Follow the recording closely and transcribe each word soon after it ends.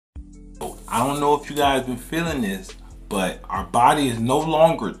I don't know if you guys been feeling this, but our body is no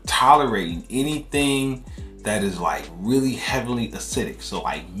longer tolerating anything that is like really heavily acidic. So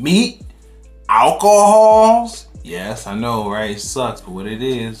like meat, alcohols, yes, I know, right? It sucks, but what it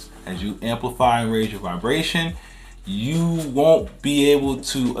is, as you amplify and raise your vibration, you won't be able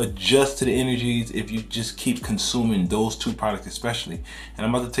to adjust to the energies if you just keep consuming those two products especially. And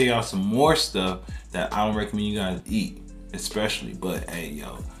I'm about to tell y'all some more stuff that I don't recommend you guys eat especially, but hey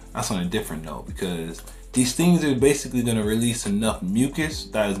yo, that's on a different note, because these things are basically going to release enough mucus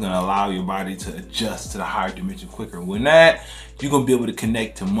that is going to allow your body to adjust to the higher dimension quicker. When that, you're going to be able to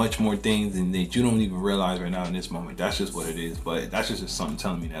connect to much more things and that you don't even realize right now in this moment. That's just what it is, but that's just something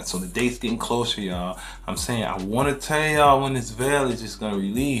telling me that. So the date's getting closer, y'all. I'm saying, I want to tell y'all when this veil is just going to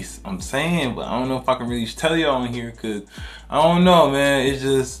release. I'm saying, but I don't know if I can really tell y'all in here, because I don't know, man. It's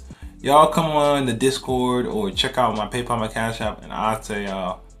just, y'all come on the Discord or check out my PayPal, my Cash App, and I'll tell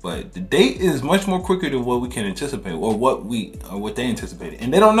y'all. But the date is much more quicker than what we can anticipate, or what they anticipated,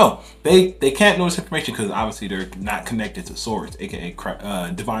 and they don't know. They can't know this information because obviously they're not connected to source, aka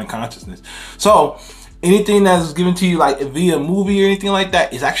divine consciousness. So anything that is given to you like via movie or anything like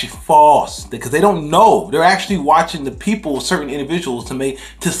that is actually false, because they don't know. They're actually watching the people, certain individuals,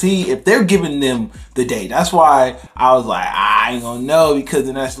 to see if they're giving them the date. That's why I was like, I ain't gonna know, because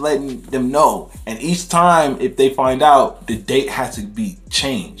then that's letting them know. And each time, if they find out, the date has to be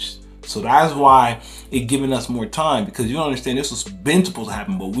changed. So that's why it giving us more time, because you don't understand, this was been supposed to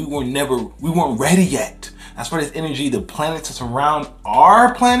happen, but we weren't ready yet. That's why this energy, the planets that's around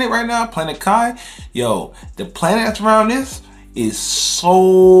our planet right now, planet Kai, yo, the planet that's around this is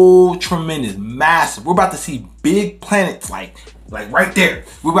so tremendous, massive. We're about to see big planets like right there.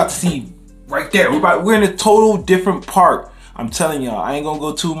 We're about to see right there. We're in a total different part. I'm telling y'all, I ain't gonna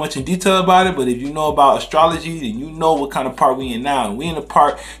go too much in detail about it, but if you know about astrology, then you know what kind of part we in now. And we in a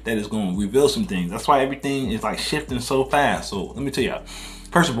part that is gonna reveal some things. That's why everything is like shifting so fast. So let me tell y'all,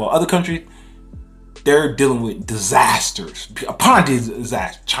 first of all, other countries, they're dealing with disasters upon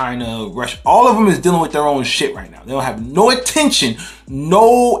disaster. China, Russia, all of them is dealing with their own shit right now. They don't have no attention,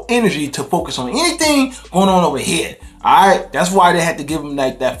 no energy to focus on anything going on over here. All right, that's why they had to give them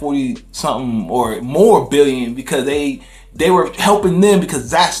like that 40 something or more billion, because they were helping them, because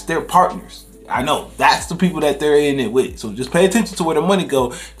that's their partners. I know that's the people that they're in it with. So just pay attention to where the money go,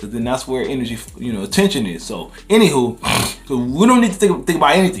 because then that's where energy, attention is. So anywho, so we don't need to think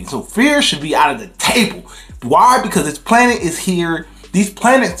about anything. So fear should be out of the table. Why? Because this planet is here. These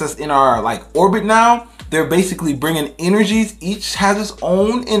planets that's in our like orbit now, they're basically bringing energies. Each has its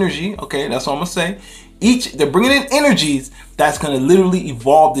own energy. Okay, that's what I'm gonna say. They're bringing in energies that's gonna literally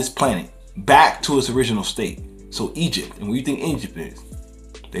evolve this planet back to its original state. So Egypt, and what do you think Egypt is?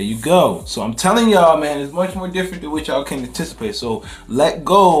 There you go. So I'm telling y'all, man, it's much more different than what y'all can anticipate. So let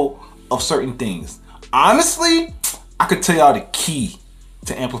go of certain things. Honestly, I could tell y'all the key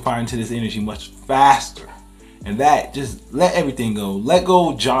to amplifying to this energy much faster. And that, just let everything go. Let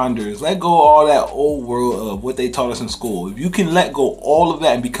go of genders. Let go of all that old world of what they taught us in school. If you can let go all of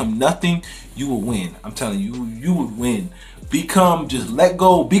that and become nothing, you will win. I'm telling you, you would win. Just let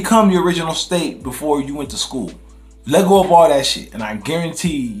go. Become your original state before you went to school. Let go of all that shit, and I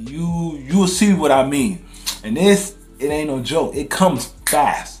guarantee you will see what I mean. And this, it ain't no joke. It comes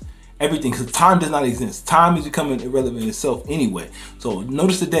fast. Everything, because time does not exist. Time is becoming irrelevant in itself anyway. So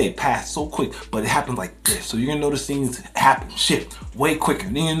notice the day passed so quick, but it happens like this. So you're gonna notice things happen, shift way quicker.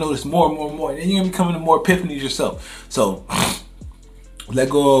 Then you're gonna notice more and more and more. Then you're gonna be coming to more epiphanies yourself. So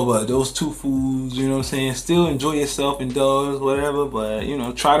let go of those two foods, you know what I'm saying? Still enjoy yourself, indulge, whatever, but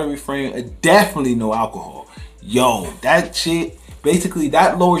try to refrain. Definitely no alcohol. Yo, that shit, basically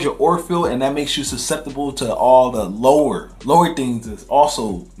that lowers your aura field, and that makes you susceptible to all the lower things that's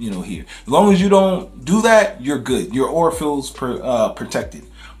also, here. As long as you don't do that, you're good. Your aura field's protected.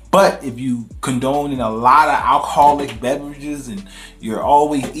 But if you condone in a lot of alcoholic beverages and you're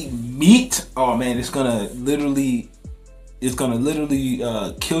always eating meat, oh man, it's gonna literally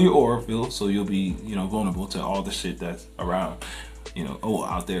kill your aura field, so you'll be, vulnerable to all the shit that's around.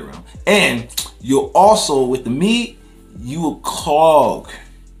 Out there around. And you'll also, with the meat, you will clog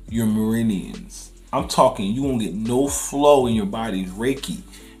your meridians. I'm talking, you won't get no flow in your body's Reiki,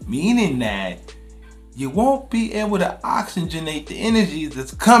 meaning that you won't be able to oxygenate the energies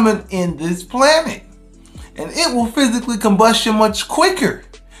that's coming in this planet. And it will physically combustion much quicker.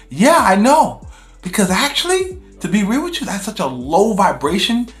 Yeah, I know. Because actually, to be real with you, that's such a low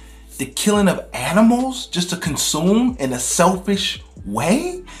vibration. The killing of animals just to consume in a selfish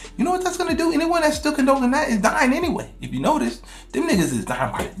way, you know what that's gonna do? Anyone that's still condoning that is dying anyway. If you notice, them niggas is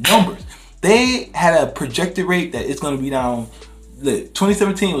dying by the numbers. They had a projected rate that it's gonna be down look,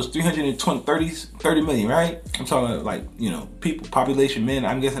 2017 was 30 million, right? I'm talking about, like, you know, people, population, men,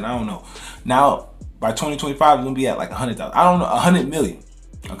 I'm guessing, I don't know. Now, by 2025, it's gonna be at like 100,000. I don't know, 100 million,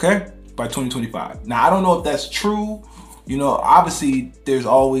 okay? By 2025. Now, I don't know if that's true. You know, obviously, there's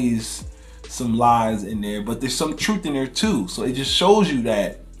always some lies in there, but there's some truth in there too. So it just shows you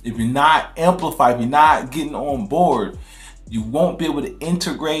that if you're not amplified, if you're not getting on board, you won't be able to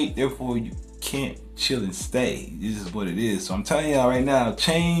integrate, therefore you can't chill and stay. This is what it is. So I'm telling y'all right now,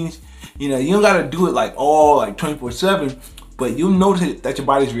 change, you know, you don't gotta do it like all like 24/7, but you'll notice that your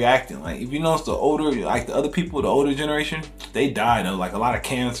body's reacting. Like if you notice the older, like the other people, the older generation, they died of like a lot of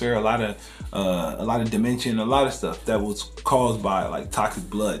cancer, a lot of dementia, a lot of stuff that was caused by like toxic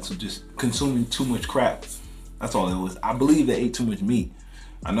blood. So just consuming too much crap. That's all it was. I believe they ate too much meat.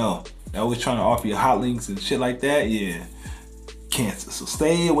 I know. They're always trying to offer you hot links and shit like that. Yeah. Cancer. So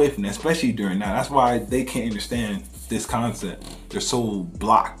stay away from that, especially during that. That's why they can't understand this concept. They're so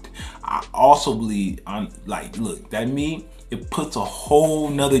blocked. I also believe on, like, look, that meat, it puts a whole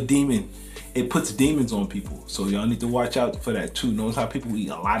nother demon. It puts demons on people. So y'all need to watch out for that too. Notice how people eat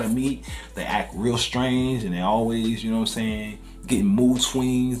a lot of meat, they act real strange, and they always, you know what I'm saying, getting mood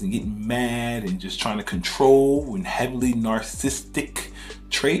swings and getting mad and just trying to control, and heavily narcissistic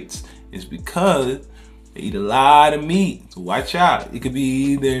traits is because they eat a lot of meat. So watch out. It could be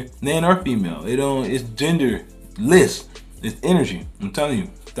either man or female. It's genderless. It's energy. I'm telling you.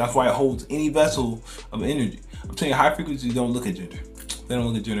 That's why it holds any vessel of energy. I'm telling you, high frequencies don't look at gender. They don't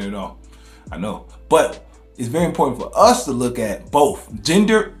look at gender at all. I know. But it's very important for us to look at both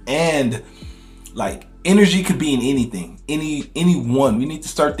gender and like energy could be in anything. Any one. We need to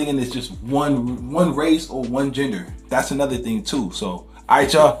start thinking it's just one race or one gender. That's another thing too. So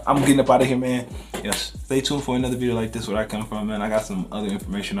alright, y'all, I'm getting up out of here, man. Yes, stay tuned for another video like this where I come from, man. I got some other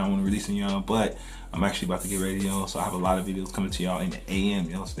information I want to release in y'all, but I'm actually about to get ready, y'all. So I have a lot of videos coming to y'all in the AM,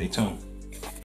 y'all. Stay tuned.